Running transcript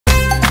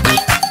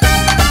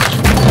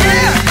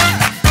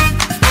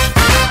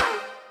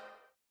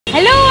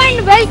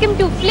and welcome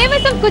to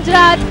Flavours of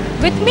Gujarat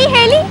with me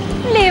Haley,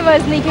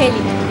 Flavors ની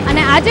ખેલી.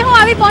 અને આજે હું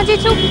આવી પહોંચી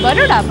છું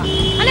બરોડામાં.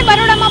 અને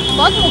બરોડામાં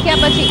પગ મૂક્યા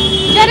પછી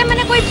જ્યારે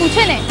મને કોઈ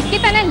પૂછે ને કે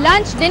તને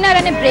લંચ, ડિનર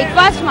અને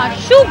બ્રેકફાસ્ટમાં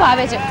શું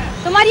ભાવે છે,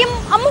 તો મારી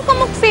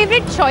અમુક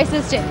ફેવરિટ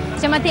ચોઇસીસ છે,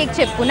 જેમાંથી એક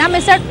છે પૂના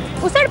મિસળ,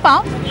 ઉસળ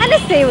પાવ અને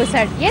સેવ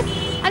ઉસળ. યસ,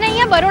 અને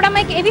અહીંયા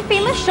બરોડામાં એક એવી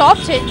ફેમસ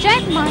શોપ છે જ્યાં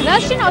એક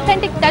મહારાષ્ટ્રીયન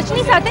ઓથેન્ટિક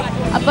ટચની સાથે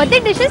આ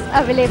બધી ડિશિસ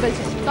અવેલેબલ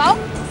છે. તો આવો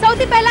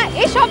સૌથી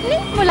પહેલાં એ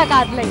શોપની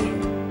મુલાકાત લઈએ.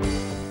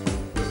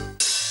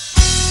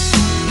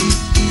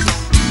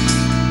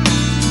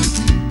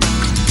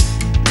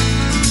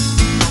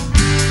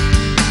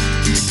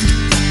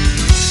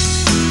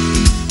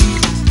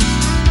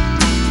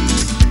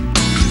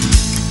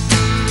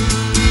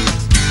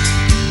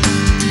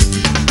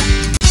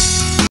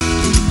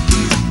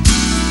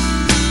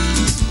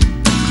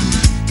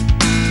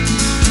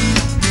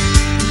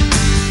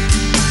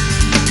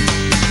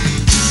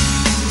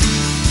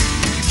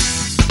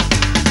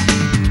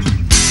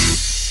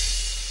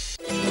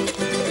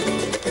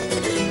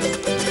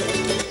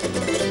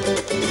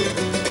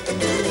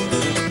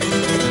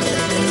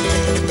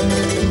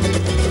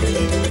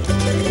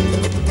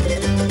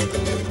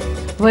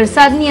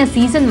 વરસાદની આ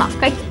સિઝનમાં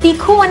કંઈક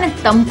તીખું અને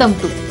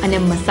તમતમતું અને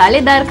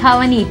મસાલેદાર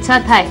ખાવાની ઈચ્છા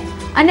થાય,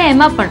 અને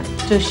એમાં પણ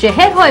જો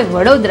શહેર હોય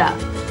વડોદરા,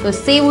 તો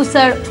સેવ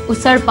ઉસળ,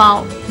 ઉસળ પાવ,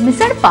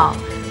 મિસળ પાવ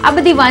આ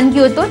બધી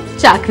વાનગીઓ તો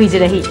ચાખવી જ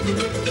રહી.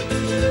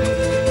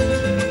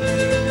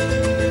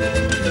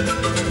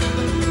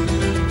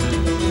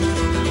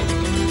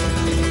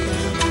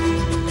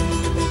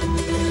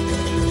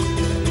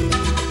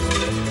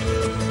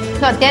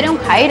 તો અત્યારે હું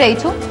ખાઈ રહી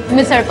છું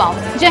મિસળ પાવ,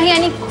 જે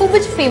અહીંયાની ખૂબ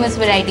જ ફેમસ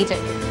વેરાયટી છે.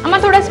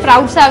 આમાં થોડા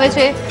સ્પ્રાઉટ્સ આવે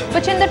છે,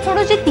 પછી અંદર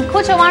થોડો જે તીખો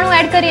ચવાણું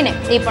એડ કરીને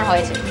એ પણ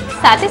હોય છે.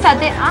 સાથે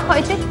સાથે આ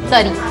હોય છે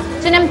તરી,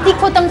 જેને આમ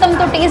તીખો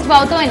તમતમતો ટેસ્ટ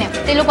ભાવતો હોય ને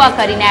તે લોકો આ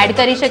કરીને એડ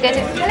કરી શકે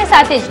છે. અને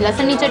સાથે જ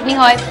લસણની ચટણી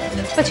હોય,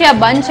 પછી આ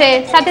બન છે,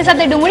 સાથે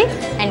સાથે ડુંગળી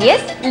એન્ડ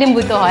યસ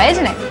લીંબુ તો હોય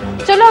જ ને.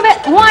 ચલો હવે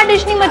હું આ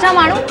ડિશની મજા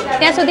માણું,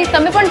 ત્યાં સુધી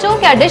તમે પણ જુઓ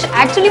કે આ ડિશ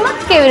એકચ્યુઅલીમાં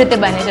કેવી રીતે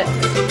બને છે.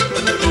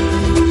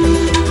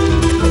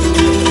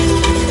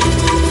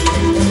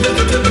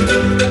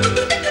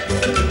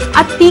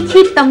 આ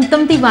તીખી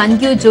તમતમતી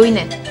વાનગીઓ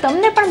જોઈને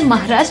તમને પણ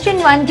મહારાષ્ટ્રીયન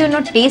વાનગીઓનો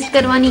ટેસ્ટ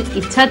કરવાની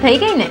ઈચ્છા થઈ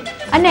ગઈ ને?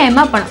 અને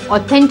એમાં પણ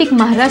ઓથેન્ટિક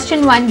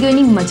મહારાષ્ટ્રીયન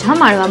વાનગીઓની મજા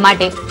માણવા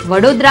માટે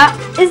Vadodara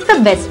is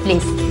the best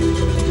place.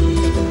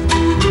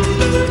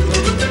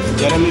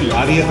 જ્યારે મેં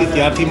લારી હતી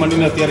ત્યારથી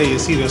માંડીને અત્યારે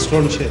એસી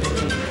રેસ્ટોરન્ટ છે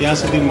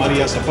ત્યાં સુધી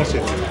મારી આ સફર છે.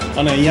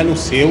 અને અહીંયાનું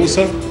સેવ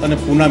ઉસળ અને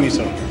પૂના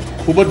મિસળ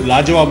ખૂબ જ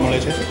લાજવાબ મળે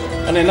છે,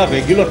 અને એના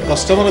રેગ્યુલર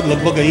કસ્ટમર જ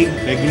લગભગ અહીં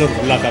રેગ્યુલર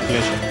મુલાકાત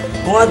લે છે.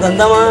 હું આ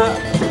ધંધામાં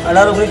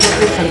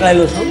 18-19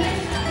 સંકળાયેલો છું.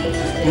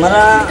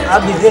 મારા આ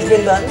બિઝનેસની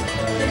અંદર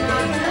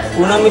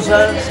પૂના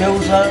મિસળ, સેવ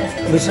ઉસળ,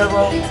 મિસળ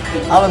પાવ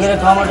આ વગેરે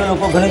ખાવા માટે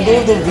લોકો ઘણી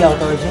દૂર દૂરથી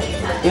આવતા હોય છે.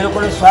 એ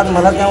લોકોને સ્વાદ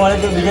મારા ત્યાં મળે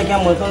છે, બીજે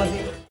ક્યાં મળતો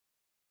નથી.